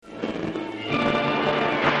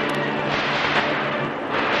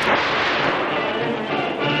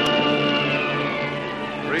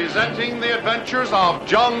Presenting the adventures of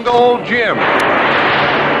Jungle Jim.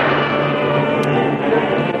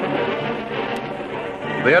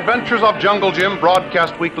 The Adventures of Jungle Jim,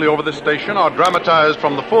 broadcast weekly over this station, are dramatized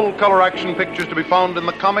from the full-color action pictures to be found in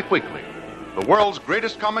the Comic Weekly, the world's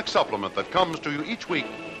greatest comic supplement that comes to you each week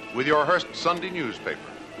with your Hearst Sunday newspaper.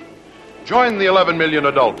 Join the 11 million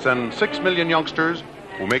adults and 6 million youngsters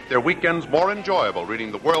who make their weekends more enjoyable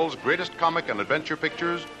reading the world's greatest comic and adventure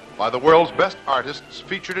pictures by the world's best artists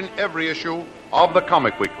featured in every issue of the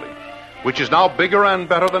Comic Weekly, which is now bigger and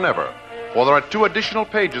better than ever, for there are 2 additional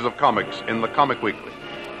pages of comics in the Comic Weekly.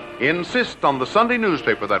 Insist on the Sunday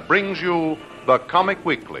newspaper that brings you the Comic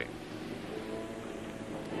Weekly.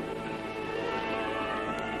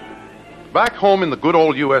 Back home in the good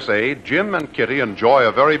old USA, Jim and Kitty enjoy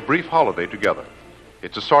a very brief holiday together.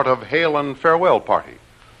 It's a sort of hail and farewell party,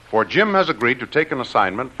 for Jim has agreed to take an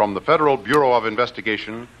assignment from the Federal Bureau of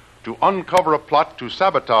Investigation to uncover a plot to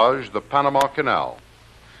sabotage the Panama Canal.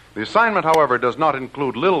 The assignment, however, does not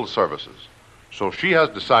include Lil's services, so she has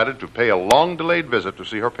decided to pay a long-delayed visit to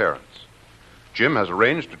see her parents. Jim has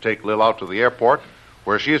arranged to take Lil out to the airport,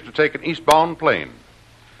 where she is to take an eastbound plane.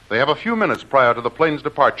 They have a few minutes prior to the plane's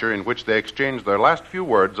departure in which they exchange their last few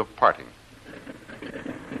words of parting.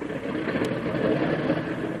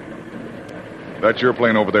 That's your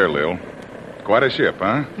plane over there, Lil. Quite a ship,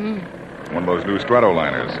 huh? One of those new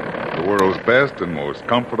Stratoliners. The world's best and most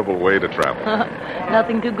comfortable way to travel.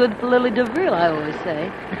 Nothing too good for Lily DeVille, I always say.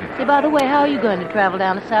 Say, by the way, how are you going to travel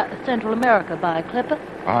down to Central America? By a clipper?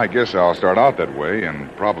 I guess I'll start out that way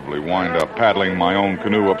and probably wind up paddling my own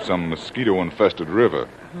canoe up some mosquito-infested river.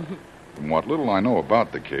 From what little I know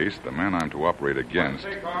about the case, the man I'm to operate against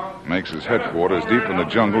makes his headquarters deep in the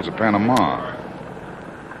jungles of Panama.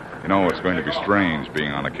 You know, it's going to be strange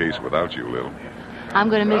being on a case without you, Lil. I'm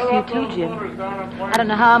going to miss you too, Jim. I don't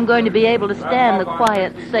know how I'm going to be able to stand the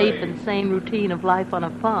quiet, safe, and sane routine of life on a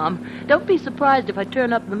farm. Don't be surprised if I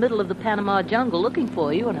turn up in the middle of the Panama jungle looking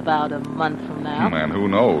for you in about a month from now. And who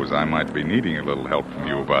knows, I might be needing a little help from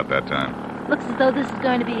you about that time. Looks as though this is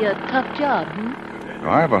going to be a tough job,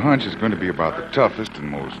 I have a hunch it's going to be about the toughest and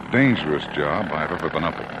most dangerous job I've ever been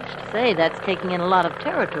up against. Say, that's taking in a lot of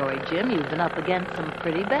territory, Jim. You've been up against some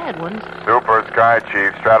pretty bad ones. Super Sky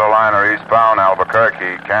Chief, Stratoliner eastbound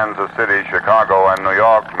Albuquerque, Kansas City, Chicago, and New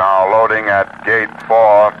York, now loading at Gate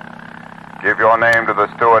 4. Give your name to the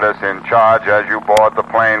stewardess in charge as you board the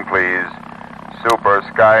plane, please. Super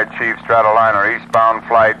Sky Chief, Stratoliner eastbound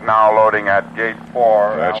flight, now loading at Gate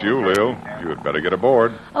 4. That's you, Lil. You had better get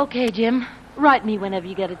aboard. Okay, Jim. Write me whenever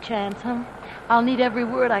you get a chance, huh? I'll need every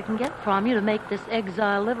word I can get from you to make this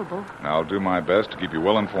exile livable. I'll do my best to keep you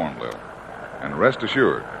well informed, Lil. And rest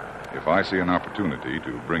assured, if I see an opportunity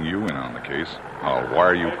to bring you in on the case, I'll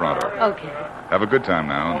wire you pronto. Okay. Have a good time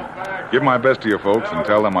now. Give my best to your folks and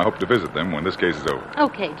tell them I hope to visit them when this case is over.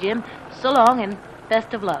 Okay, Jim. So long and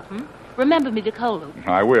best of luck, Remember me to Kolu.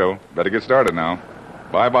 I will. Better get started now.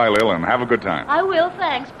 Bye-bye, Lil, and have a good time. I will,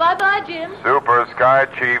 thanks. Bye-bye, Jim. Super Sky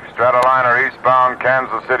Chief, Stratoliner eastbound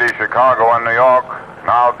Kansas City, Chicago, and New York,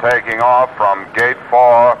 now taking off from Gate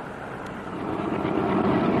 4.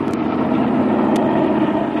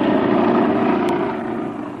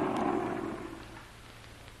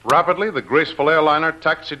 Rapidly, the graceful airliner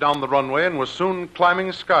taxied down the runway and was soon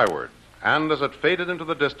climbing skyward. And as it faded into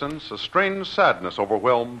the distance, a strange sadness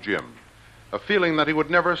overwhelmed Jim, a feeling that he would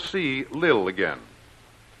never see Lil again.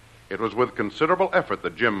 It was with considerable effort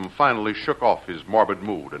that Jim finally shook off his morbid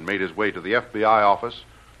mood and made his way to the FBI office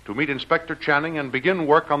to meet Inspector Channing and begin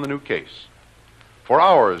work on the new case. For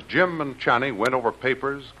hours, Jim and Channing went over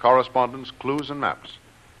papers, correspondence, clues, and maps,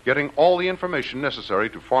 getting all the information necessary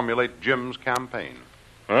to formulate Jim's campaign.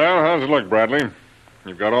 Well, how's it look, Bradley?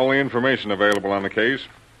 You've got all the information available on the case.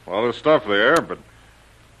 Well, there's stuff there, but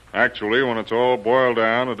actually, when it's all boiled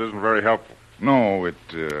down, it isn't very helpful. No, it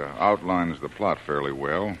outlines the plot fairly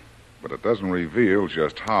well, but it doesn't reveal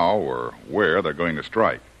just how or where they're going to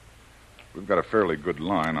strike. We've got a fairly good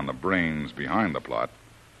line on the brains behind the plot,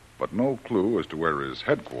 but no clue as to where his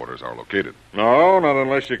headquarters are located. No, not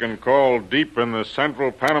unless you can call deep in the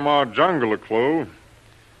central Panama jungle a clue.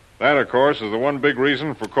 That, of course, is the one big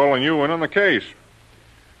reason for calling you in on the case.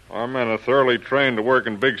 Our men are thoroughly trained to work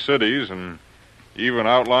in big cities and even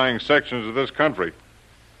outlying sections of this country.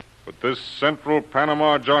 But this central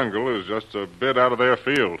Panama jungle is just a bit out of their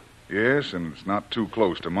field. Yes, and it's not too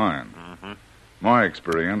close to mine. My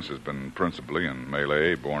experience has been principally in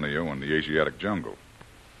Malay, Borneo, and the Asiatic jungle.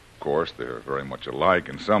 Of course, they're very much alike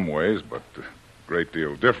in some ways, but a great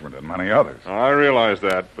deal different in many others. I realize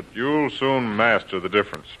that, but you'll soon master the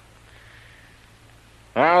difference.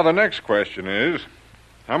 Now, the next question is,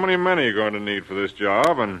 how many men are you going to need for this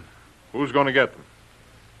job, and Who's going to get them?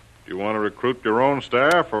 Do you want to recruit your own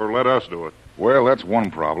staff or let us do it? Well, that's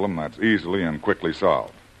one problem that's easily and quickly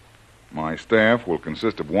solved. My staff will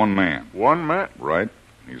consist of one man. One man? Right.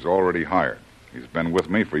 He's already hired. He's been with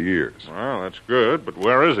me for years. Well, that's good, but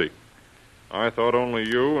where is he? I thought only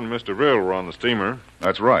you and Mr. Rill were on the steamer.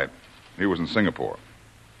 That's right. He was in Singapore.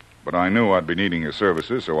 But I knew I'd be needing his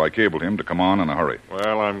services, so I cabled him to come on in a hurry.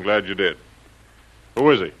 Well, I'm glad you did.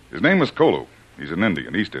 Who is he? His name is Kolu. He's an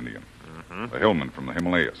Indian, East Indian. A hillman from the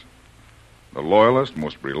Himalayas. The loyalest,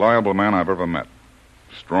 most reliable man I've ever met.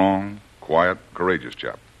 Strong, quiet, courageous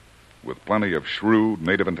chap. With plenty of shrewd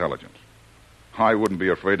native intelligence. I wouldn't be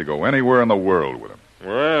afraid to go anywhere in the world with him.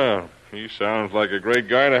 Well, he sounds like a great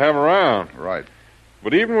guy to have around. Right.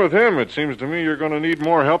 But even with him, it seems to me you're going to need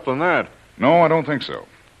more help than that. No, I don't think so.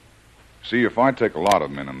 See, if I take a lot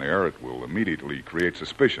of men in there, it will immediately create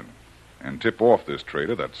suspicion and tip off this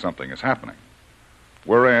trader that something is happening.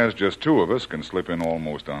 Whereas just two of us can slip in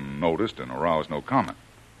almost unnoticed and arouse no comment.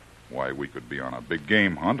 Why, we could be on a big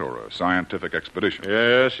game hunt or a scientific expedition.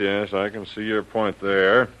 Yes, I can see your point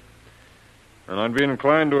there. And I'd be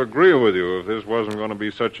inclined to agree with you if this wasn't going to be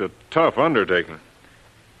such a tough undertaking.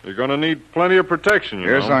 You're going to need plenty of protection, you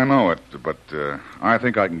know. Yes, I know it, but I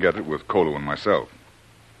think I can get it with Kolu and myself.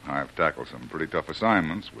 I've tackled some pretty tough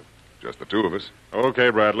assignments with just the two of us. Okay,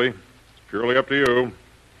 Bradley. It's purely up to you.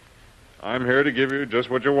 I'm here to give you just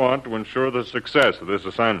what you want to ensure the success of this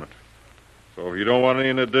assignment. So if you don't want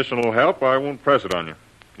any additional help, I won't press it on you.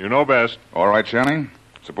 You know best. All right, Channing.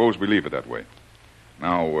 Suppose we leave it that way.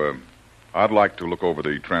 Now, I'd like to look over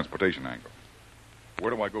the transportation angle.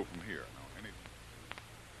 Where do I go from here?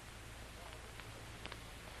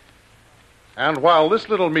 And while this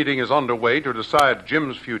little meeting is underway to decide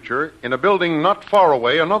Jim's future, in a building not far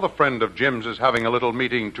away, another friend of Jim's is having a little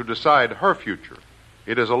meeting to decide her future.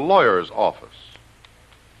 It is a lawyer's office.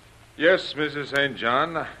 Yes, Mrs. St.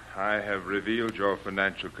 John, I have revealed your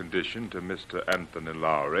financial condition to Mr. Anthony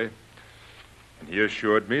Lowry, and he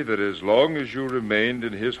assured me that as long as you remained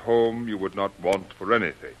in his home, you would not want for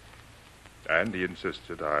anything. And he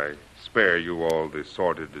insisted I spare you all the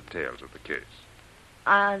sordid details of the case.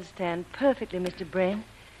 I understand perfectly, Mr. Brent.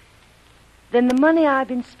 Then the money I've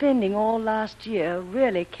been spending all last year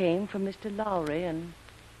really came from Mr. Lowry and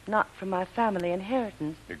not from my family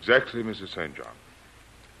inheritance. Exactly, Mrs. St. John.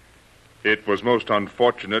 It was most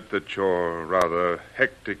unfortunate that your rather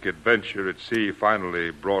hectic adventure at sea finally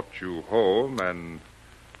brought you home and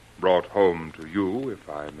brought home to you, if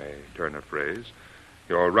I may turn a phrase,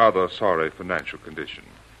 your rather sorry financial condition.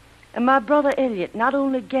 And my brother Elliot not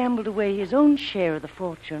only gambled away his own share of the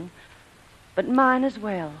fortune, but mine as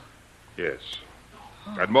well. Yes.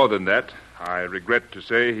 And more than that, I regret to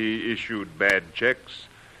say he issued bad checks,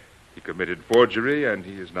 he committed forgery, and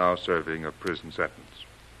he is now serving a prison sentence.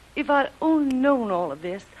 If I'd only known all of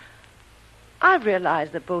this, I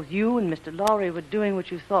realized that both you and Mr. Lowry were doing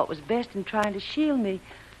what you thought was best in trying to shield me.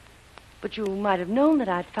 But you might have known that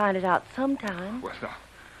I'd find it out sometime. Well, now,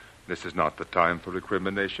 this is not the time for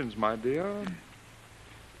recriminations, my dear.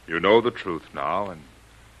 You know the truth now, and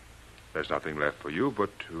there's nothing left for you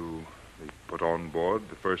but to be put on board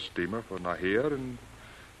the first steamer for Nahir and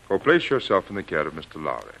go place yourself in the care of Mr.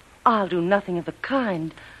 Lowry. I'll do nothing of the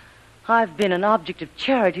kind. I've been an object of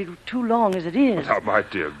charity too long as it is. Now, my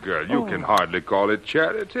dear girl, you can hardly call it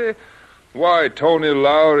charity. Why, Tony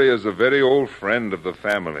Lowry is a very old friend of the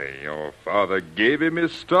family. Your father gave him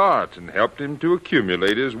his start and helped him to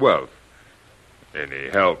accumulate his wealth. Any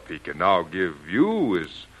help he can now give you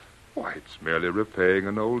is, why, it's merely repaying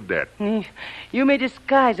an old debt. You may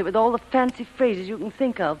disguise it with all the fancy phrases you can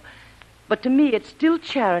think of, but to me it's still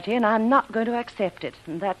charity, and I'm not going to accept it,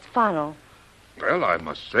 and that's final. Well, I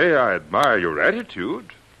must say I admire your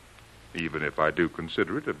attitude, even if I do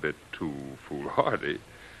consider it a bit too foolhardy.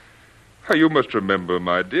 You must remember,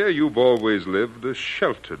 my dear, you've always lived a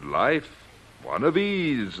sheltered life, one of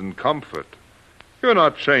ease and comfort. You're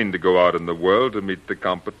not trained to go out in the world to meet the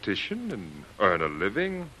competition and earn a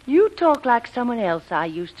living. You talk like someone else I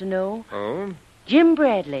used to know. Oh? Jim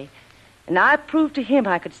Bradley. And I proved to him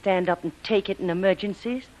I could stand up and take it in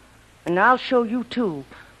emergencies. And I'll show you, too.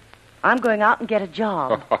 I'm going out and get a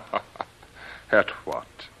job. At what?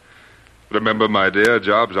 Remember, my dear,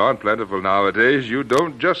 jobs aren't plentiful nowadays. You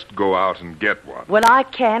don't just go out and get one. Well, I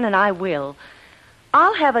can and I will.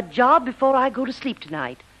 I'll have a job before I go to sleep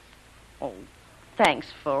tonight. Oh, thanks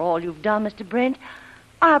for all you've done, Mr. Brent.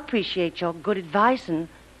 I appreciate your good advice, and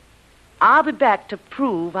I'll be back to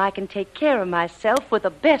prove I can take care of myself with the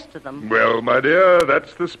best of them. Well, my dear,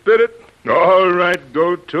 that's the spirit. All right,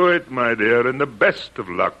 go to it, my dear, and the best of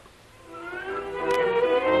luck.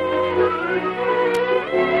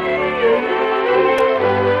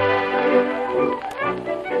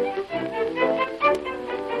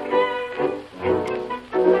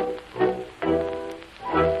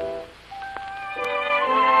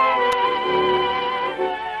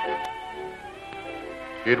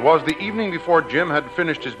 was the evening before Jim had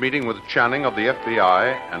finished his meeting with Channing of the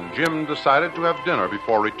FBI, and Jim decided to have dinner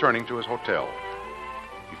before returning to his hotel.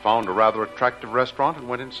 He found a rather attractive restaurant and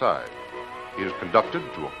went inside. He was conducted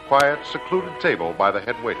to a quiet, secluded table by the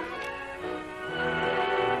head waiter.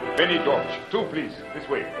 Benny George, 2, please. This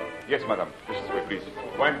way. Yes, madam. This way, please.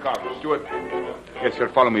 Wine card, Stuart. Yes, sir.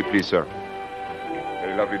 Follow me, please, sir.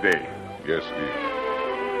 Very lovely day. Yes, Steve.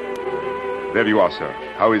 There you are, sir.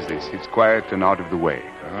 How is this? It's quiet and out of the way.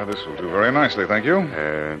 This will do very nicely, thank you.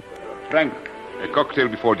 Frank, a cocktail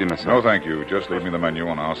before dinner, sir. No, thank you. Just leave me the menu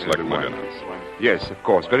and I'll select my dinner. Yes, of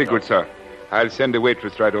course. Very good, sir. I'll send a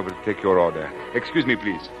waitress right over to take your order. Excuse me,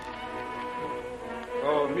 please.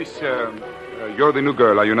 Oh, miss, you're the new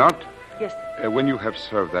girl, are you not? Yes. When you have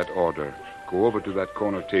served that order, go over to that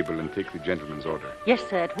corner table and take the gentleman's order. Yes,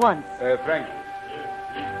 sir, at once. Frank.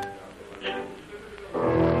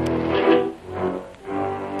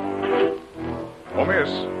 Oh,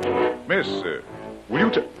 Miss, will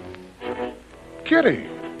you Kitty!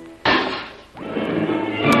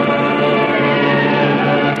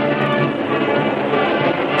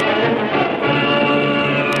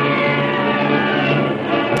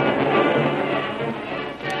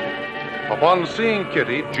 Upon seeing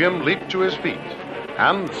Kitty, Jim leaped to his feet,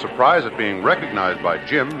 and the surprise at being recognized by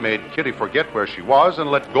Jim made Kitty forget where she was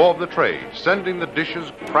and let go of the tray, sending the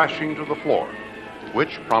dishes crashing to the floor,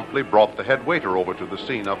 which promptly brought the head waiter over to the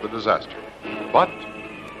scene of the disaster. But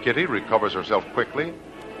Kitty recovers herself quickly,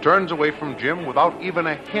 turns away from Jim without even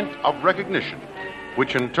a hint of recognition,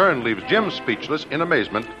 which in turn leaves Jim speechless in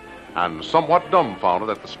amazement and somewhat dumbfounded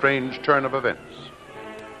at the strange turn of events.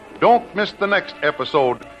 Don't miss the next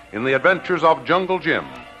episode in the adventures of Jungle Jim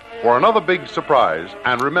for another big surprise,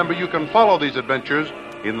 and remember you can follow these adventures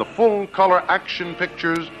in the full-color action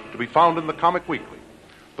pictures to be found in the Comic Weekly,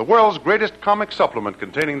 the world's greatest comic supplement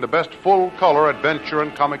containing the best full-color adventure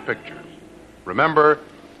and comic pictures. Remember,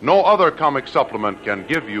 no other comic supplement can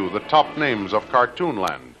give you the top names of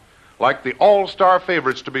Cartoonland, like the all-star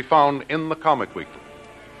favorites to be found in the Comic Weekly.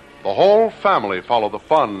 The whole family follow the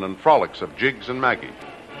fun and frolics of Jiggs and Maggie,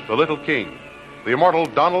 the Little King, the immortal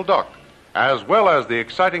Donald Duck, as well as the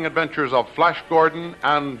exciting adventures of Flash Gordon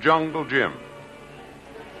and Jungle Jim.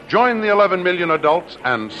 Join the 11 million adults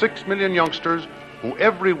and 6 million youngsters who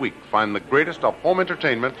every week find the greatest of home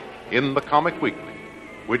entertainment in the Comic Weekly,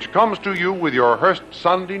 which comes to you with your Hearst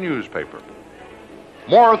Sunday newspaper.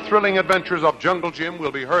 More thrilling adventures of Jungle Jim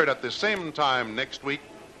will be heard at the same time next week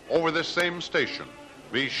over this same station.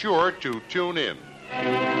 Be sure to tune in.